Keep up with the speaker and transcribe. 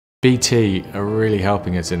BT are really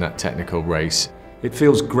helping us in that technical race. It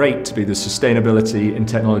feels great to be the sustainability and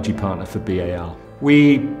technology partner for BAR.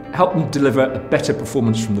 We help them deliver a better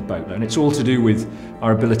performance from the boat, and it's all to do with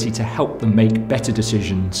our ability to help them make better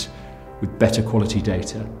decisions with better quality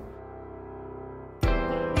data.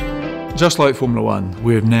 Just like Formula One,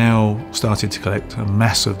 we have now started to collect a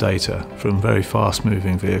mass of data from very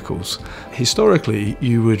fast-moving vehicles. Historically,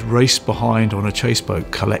 you would race behind on a chase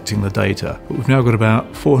boat collecting the data, but we've now got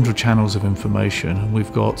about 400 channels of information, and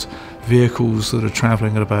we've got vehicles that are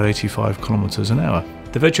travelling at about 85 kilometres an hour.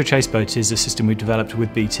 The virtual chase boat is a system we've developed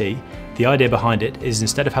with BT. The idea behind it is,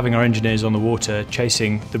 instead of having our engineers on the water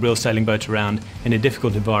chasing the real sailing boat around in a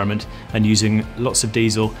difficult environment and using lots of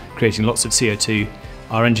diesel, creating lots of CO2,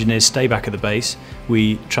 our engineers stay back at the base.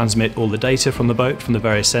 We transmit all the data from the boat, from the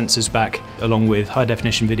various sensors back, along with high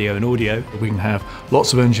definition video and audio. We can have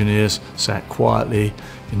lots of engineers sat quietly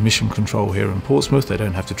in mission control here in Portsmouth. They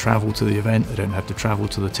don't have to travel to the event, they don't have to travel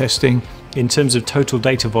to the testing. In terms of total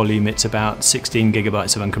data volume, it's about 16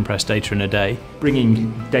 gigabytes of uncompressed data in a day.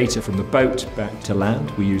 Bringing data from the boat back to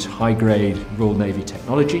land, we use high-grade Royal Navy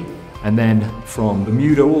technology. And then from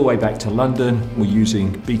Bermuda all the way back to London, we're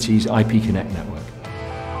using BT's IP Connect network.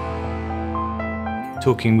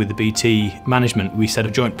 Talking with the BT management, we set a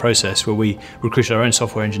joint process where we recruited our own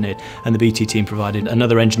software engineer, and the BT team provided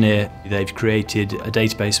another engineer. They've created a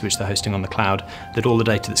database which they're hosting on the cloud that all the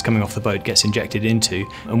data that's coming off the boat gets injected into,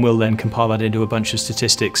 and we'll then compile that into a bunch of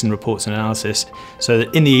statistics and reports and analysis, so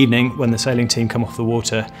that in the evening when the sailing team come off the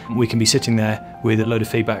water, we can be sitting there with a load of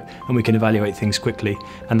feedback and we can evaluate things quickly.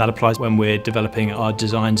 And that applies when we're developing our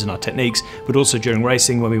designs and our techniques, but also during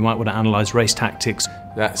racing when we might want to analyse race tactics.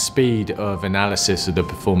 That speed of analysis of the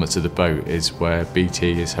performance of the boat is where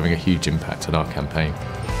BT is having a huge impact on our campaign.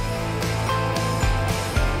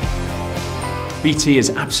 BT is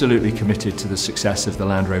absolutely committed to the success of the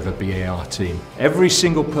Land Rover BAR team. Every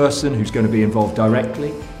single person who's going to be involved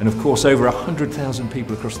directly, and of course over 100,000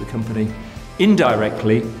 people across the company,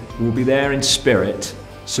 indirectly will be there in spirit,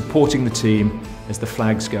 supporting the team as the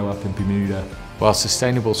flags go up in Bermuda. While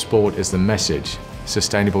sustainable sport is the message,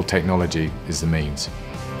 sustainable technology is the means.